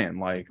what I'm saying.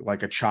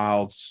 Like a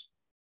child's,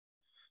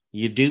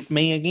 you duped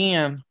me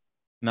again.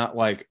 Not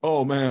like,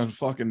 oh man,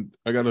 fucking,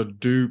 I got a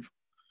dupe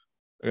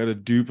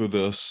of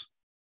this.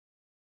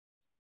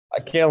 I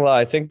can't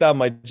lie. I think that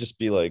might just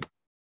be like,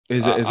 I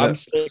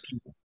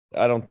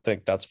don't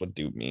think that's what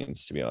dupe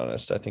means, to be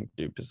honest. I think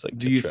dupe is like.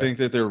 Do you think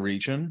that they're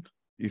reaching?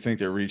 You think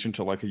they're reaching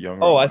to like a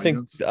younger? Oh,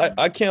 audience?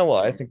 I can't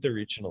lie. I think they're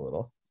reaching a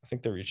little.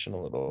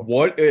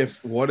 What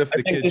if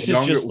the kids this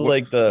younger? Is just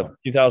like the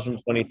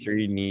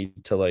 2023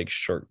 need to like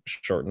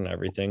shorten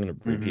everything and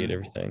abbreviate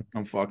everything.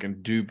 I'm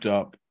fucking duped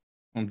up.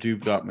 I'm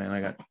duped up, man.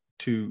 I got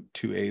two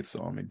 8s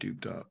on me,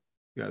 duped up.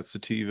 Got a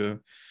sativa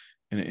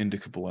and an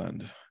indica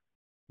blend.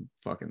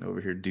 Fucking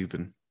over here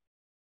duping.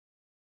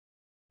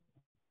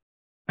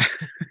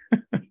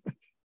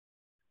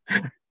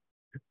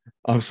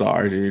 I'm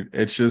sorry, dude.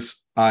 It's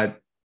just I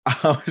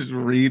was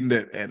reading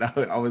it and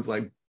I was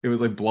like, it was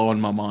like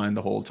blowing my mind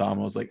the whole time.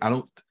 I was like, I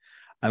don't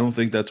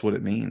think that's what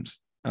it means.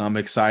 And I'm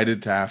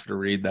excited to have to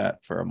read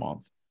that for a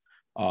month.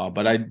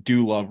 But I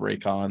do love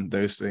Raycon,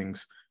 those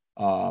things.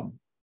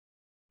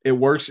 It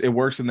works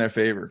in their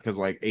favor because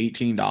like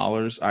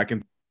 $18, I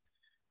can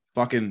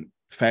fucking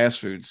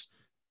fast foods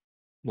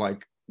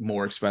like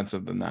more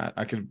expensive than that.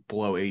 I could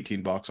blow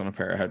 $18 on a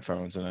pair of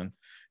headphones, and then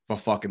if I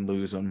fucking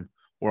lose them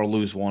or I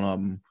lose one of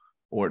them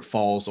or it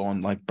falls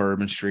on like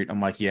Bourbon Street,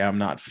 I'm like, yeah, I'm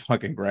not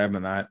fucking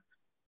grabbing that.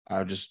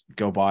 I'll just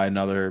go buy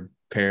another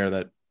pair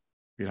that,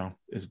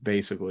 is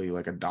basically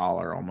like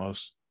 $1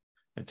 almost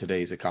in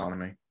today's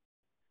economy.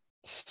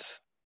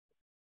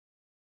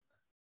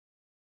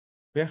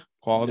 Yeah,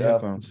 quality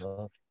headphones.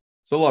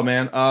 So look,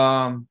 man,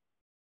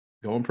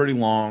 going pretty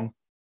long.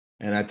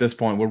 And at this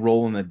point, we're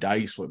rolling the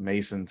dice with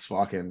Mason's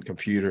fucking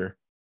computer.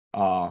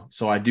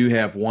 So I do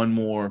have one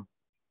more.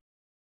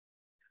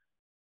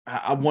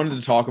 I wanted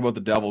to talk about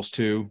the Devils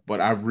too, but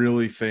I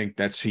really think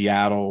that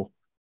Seattle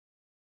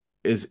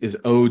is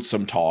owed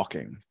some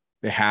talking.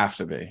 They have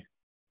to be.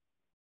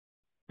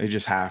 They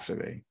just have to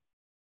be.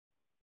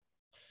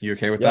 You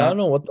okay with that? I don't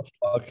know what the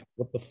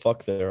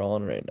fuck they're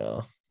on right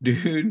now.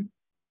 Dude,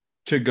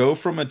 to go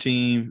from a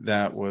team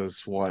that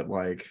was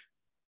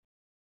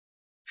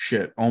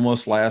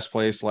almost last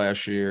place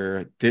last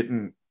year,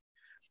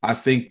 I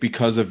think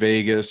because of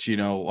Vegas, it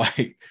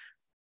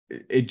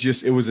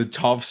was a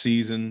tough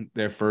season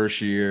their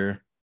first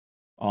year.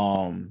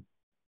 And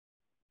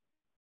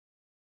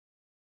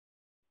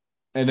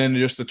then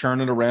just to turn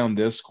it around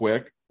this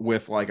quick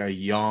with like a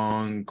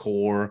young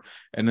core,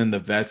 and then the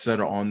vets that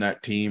are on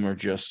that team are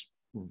just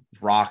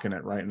rocking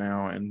it right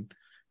now. And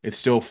it's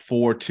still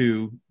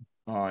 4-2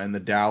 in the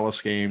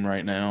Dallas game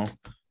right now.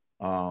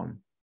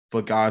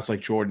 But guys like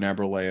Jordan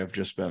Eberle have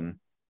just been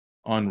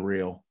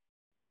unreal.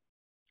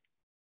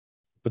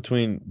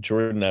 Between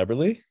Jordan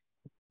Eberle?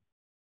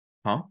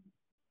 Huh?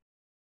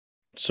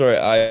 Sorry,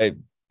 I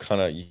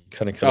kind of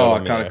cut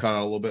out. I kind of cut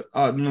out a little bit.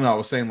 No, I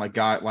was saying like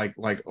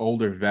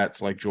older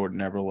vets like Jordan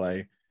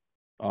Eberle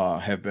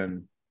have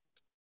been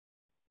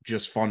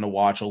just fun to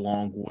watch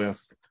along with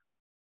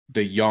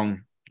the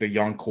young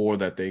core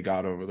that they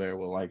got over there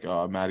with like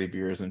Matty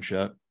Beers and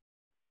shit.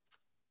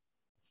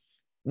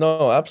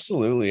 No,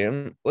 absolutely.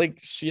 And like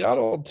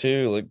Seattle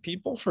too, like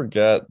people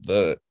forget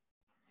that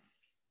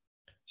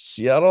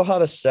Seattle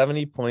had a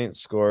 70-point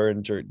scorer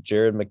in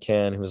Jared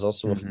McCann, who was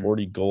also a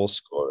 40-goal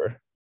scorer.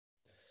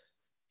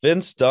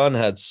 Vince Dunn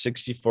had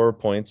 64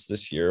 points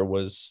this year,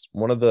 was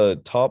one of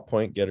the top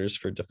point getters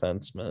for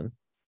defensemen.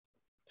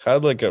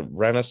 Had like a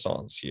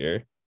renaissance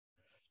year.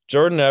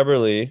 Jordan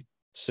Eberle,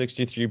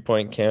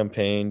 63-point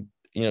campaign.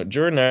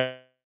 Jordan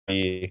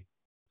Eberle,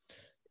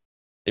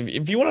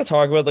 if you want to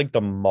talk about like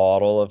the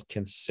model of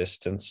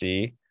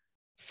consistency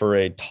for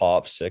a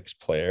top 6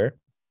 player,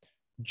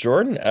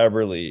 Jordan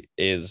Eberle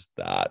is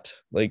that.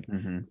 Like,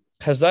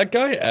 has that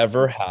guy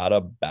ever had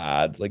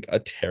a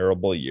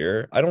terrible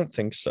year? I don't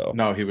think so.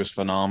 No, he was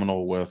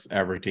phenomenal with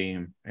every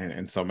team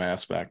in some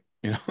aspect,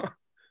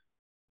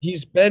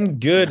 He's been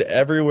good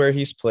everywhere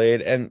he's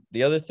played. And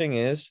the other thing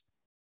is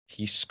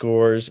he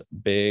scores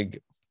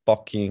big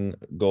fucking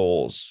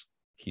goals.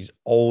 He's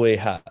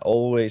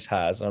always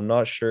has. I'm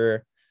not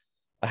sure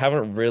I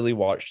haven't really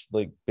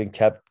been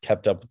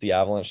kept up with the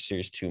Avalanche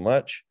series too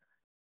much,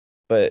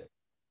 but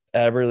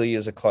Eberle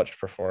is a clutch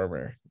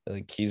performer.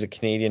 Like, he's a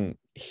Canadian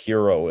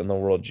hero in the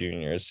World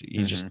Juniors.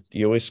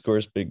 He always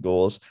scores big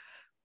goals.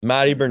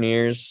 Matty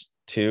Beniers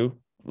too,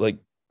 like,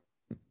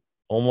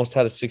 almost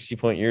had a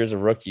 60-point year as a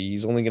rookie.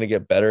 He's only going to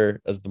get better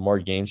as the more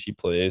games he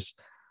plays.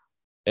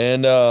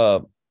 And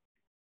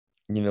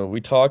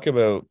we talk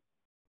about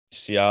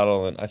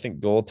Seattle, and I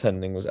think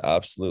goaltending was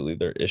absolutely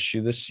their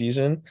issue this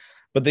season,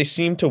 but they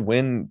seem to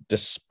win in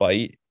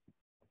spite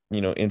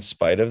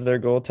of their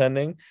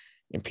goaltending.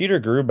 And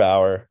Peter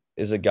Grubauer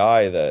is a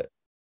guy that,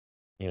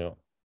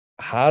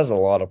 has a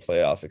lot of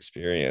playoff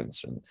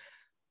experience. And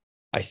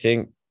I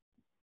think,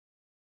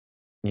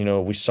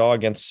 we saw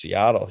against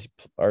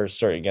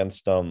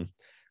against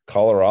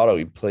Colorado,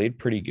 he played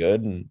pretty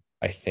good. And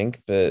I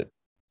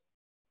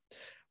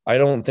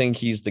don't think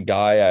he's the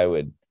guy I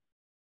would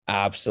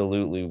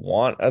absolutely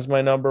want as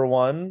my number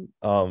one.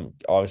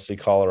 Obviously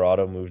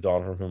Colorado moved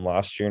on from him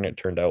last year and it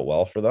turned out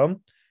well for them,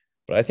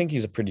 but I think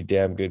he's a pretty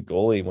damn good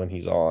goalie when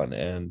he's on.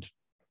 And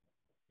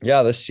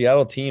yeah, the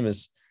Seattle team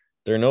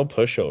they're no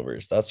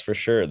pushovers. That's for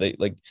sure. They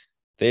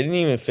didn't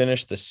even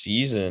finish the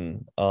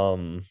season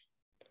low.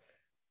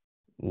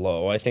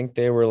 I think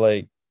they were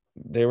like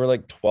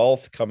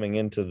 12th coming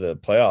into the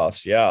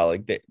playoffs. Yeah.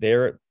 Like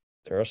they're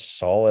a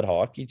solid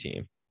hockey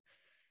team.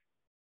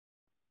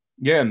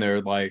 Yeah. And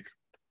they're like,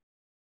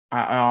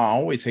 I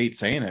always hate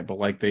saying it, but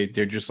like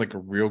they're just like a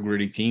real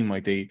gritty team.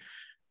 Like they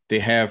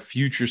have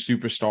future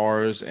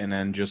superstars and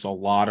then just a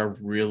lot of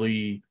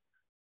really,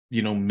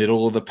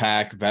 middle of the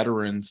pack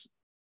veterans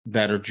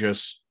that are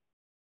just,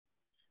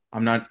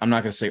 I'm not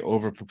going to say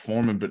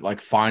overperforming, but like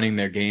finding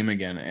their game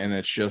again. And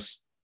it's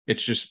just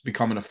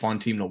becoming a fun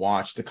team to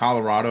watch. The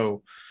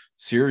Colorado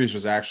series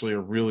was actually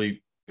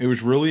it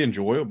was really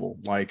enjoyable.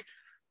 Like,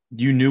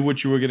 you knew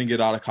what you were going to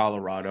get out of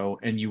Colorado,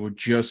 and you were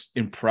just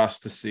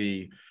impressed to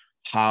see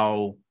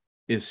how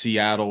is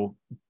Seattle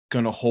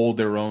going to hold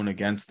their own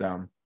against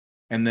them.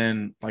 And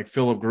then like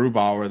Philip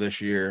Grubauer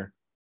this year,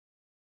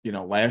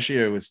 last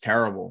year it was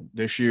terrible.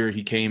 This year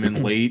he came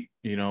in late.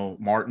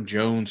 Martin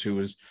Jones, who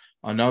was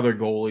another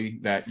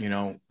goalie that,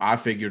 I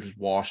figured was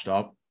washed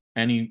up.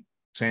 Any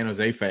San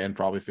Jose fan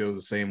probably feels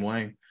the same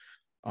way.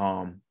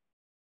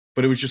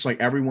 But it was just like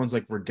everyone's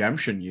like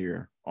redemption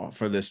year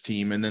for this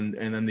team. And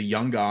then the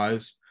young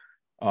guys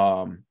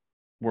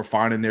were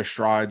finding their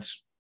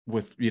strides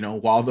with,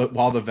 while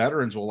the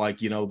veterans were like,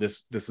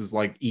 this is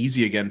like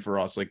easy again for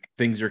us. Like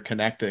things are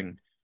connecting.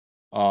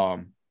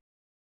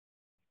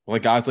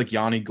 Like guys like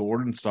Yanni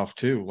Gordon and stuff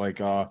too. Like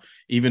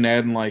even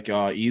adding like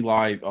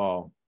Eli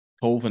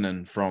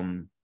Tolvanen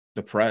from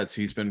the Preds.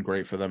 He's been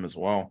great for them as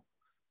well.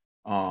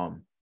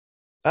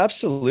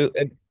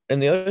 Absolutely.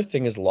 And the other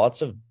thing is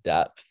lots of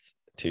depth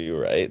too,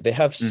 right? They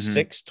have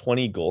 6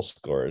 20 goal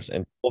scorers,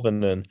 and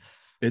Tolvanen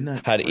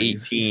had crazy?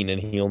 18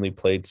 and he only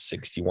played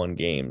 61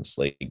 games.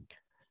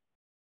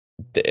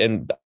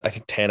 And I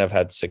think Tanev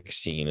had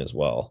 16 as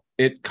well.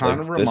 It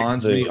kind of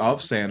reminds me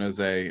of San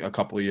Jose a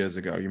couple of years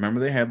ago. You remember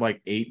they had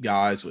like 8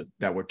 guys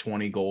that were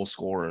 20 goal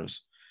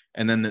scorers,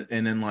 and then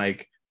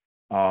there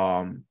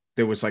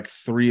was like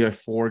 3 or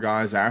 4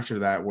 guys after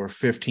that were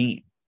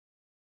 15.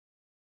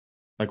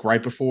 Like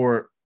right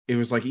before, it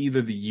was like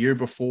either the year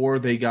before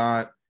they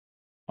got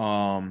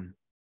what's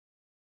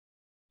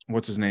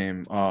his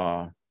name,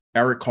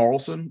 Erik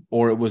Karlsson,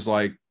 or it was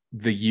like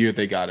the year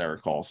they got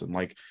Erik Karlsson.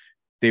 Like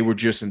they were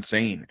just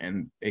insane,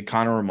 and it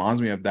kind of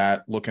reminds me of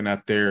that looking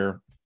at this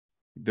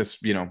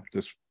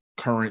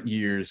current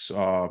year's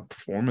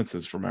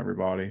performances from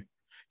everybody.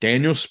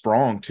 Daniel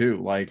Sprong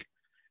too, like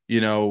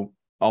a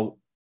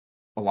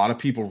lot of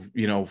people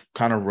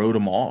kind of wrote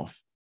him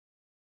off.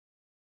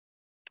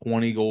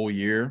 20 goal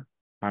year.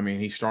 I mean,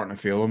 he's starting to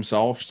feel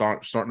himself,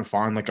 starting to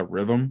find like a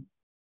rhythm.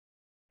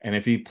 And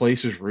if he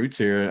places roots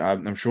here,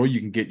 I'm sure you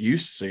can get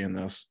used to seeing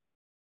this.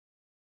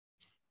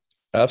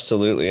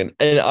 Absolutely.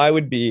 And I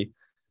would be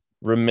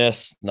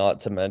remiss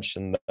not to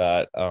mention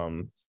that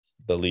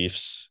the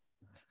Leafs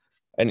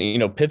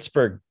and,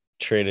 Pittsburgh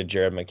traded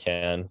Jared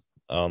McCann.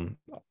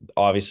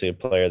 Obviously a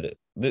player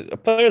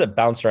that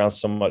bounced around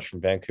so much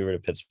from Vancouver to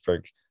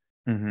Pittsburgh.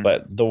 Mm-hmm.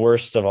 But the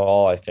worst of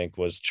all, I think,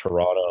 was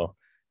Toronto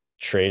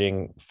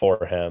trading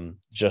for him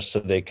just so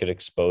they could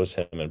expose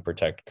him and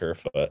protect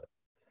Kerfoot.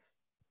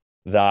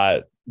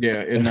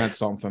 Isn't that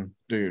something,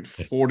 dude?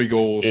 40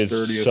 goals, 30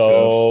 assists.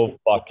 So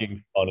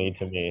fucking funny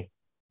to me.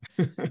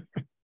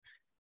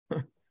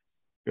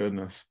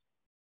 Goodness.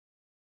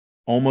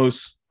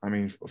 Almost,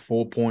 a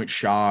full point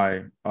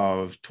shy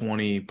of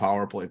 20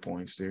 power play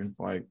points, dude.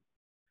 Like,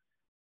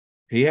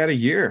 he had a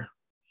year.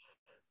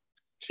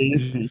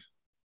 Jesus.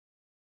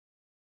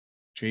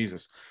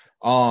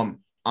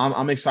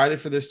 I'm excited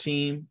for this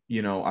team.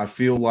 I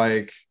feel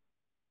like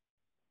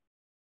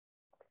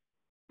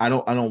I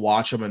don't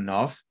watch them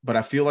enough, but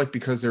I feel like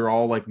because they're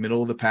all like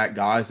middle of the pack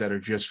guys that are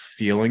just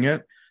feeling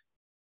it.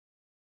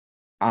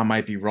 I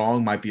might be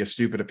wrong, might be a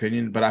stupid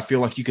opinion, but I feel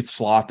like you could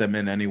slot them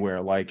in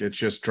anywhere. Like it's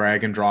just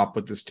drag and drop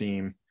with this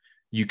team.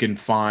 you can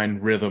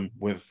find rhythm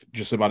with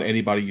just about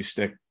anybody you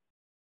stick.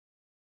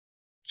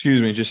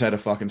 Excuse me, just had a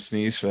fucking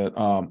sneeze fit.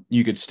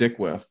 You could stick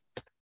with.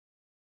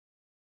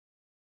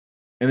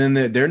 And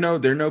then there are no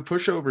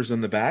pushovers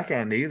in the back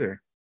end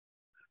either.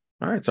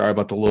 All right, sorry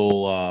about the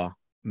little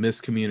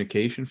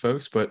miscommunication,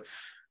 folks, but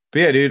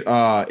yeah, dude,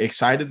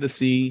 excited to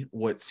see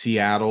what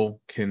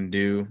Seattle can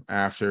do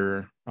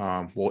after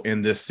we'll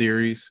end this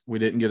series. We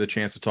didn't get a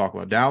chance to talk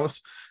about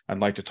Dallas. I'd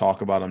like to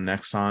talk about them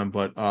next time,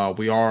 but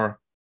we are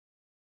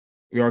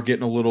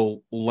getting a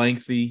little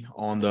lengthy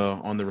on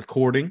the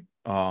recording.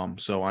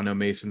 So I know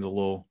he's got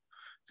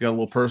a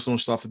little personal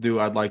stuff to do.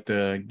 I'd like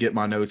to get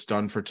my notes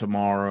done for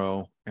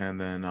tomorrow and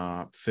then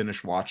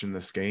finish watching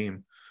this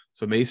game.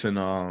 So Mason,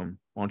 why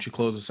don't you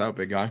close us out,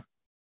 big guy?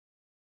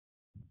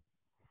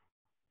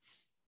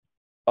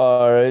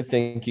 All right.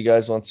 Thank you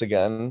guys once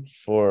again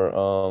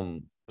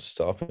for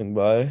stopping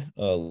by,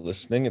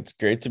 listening. It's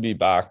great to be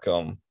back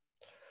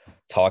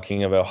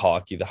talking about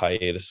hockey. The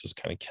hiatus was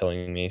kind of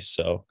killing me.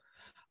 So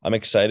I'm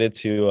excited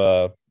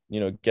to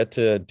get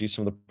to do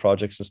some of the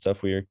projects and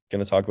stuff we are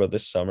going to talk about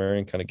this summer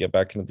and kind of get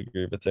back into the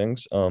groove of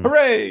things.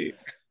 Hooray!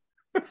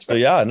 So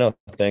yeah, no,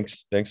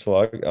 thanks a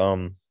lot.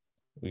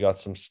 We got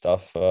some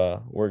stuff.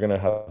 We're going to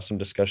have some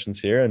discussions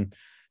here and,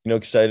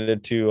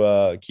 excited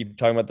to keep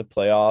talking about the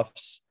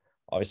playoffs.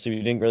 Obviously,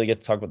 we didn't really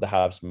get to talk about the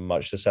Habs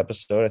much this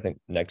episode. I think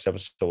next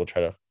episode we'll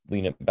try to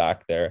lean it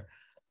back there.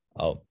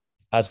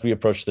 As we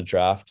approach the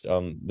draft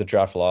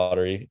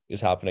lottery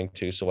is happening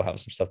too, so we'll have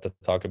some stuff to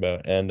talk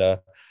about. And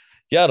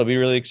yeah, it'll be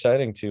really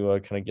exciting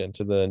to kind of get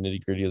into the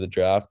nitty gritty of the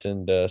draft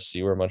and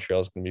see where Montreal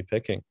is going to be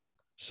picking.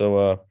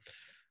 So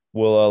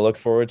we'll look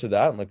forward to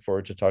that and look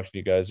forward to talking to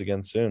you guys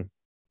again soon.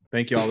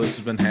 Thank you all. This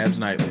has been Habs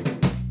Nightly.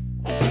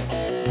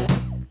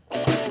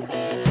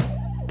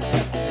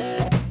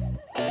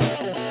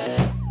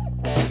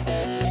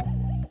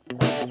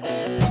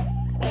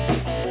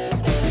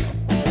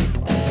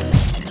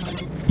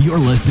 You're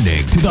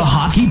listening to the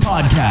Hockey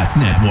Podcast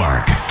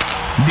Network.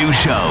 New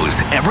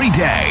shows every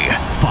day.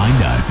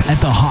 Find us at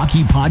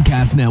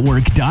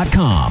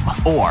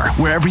thehockeypodcastnetwork.com or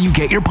wherever you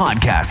get your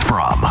podcasts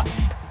from.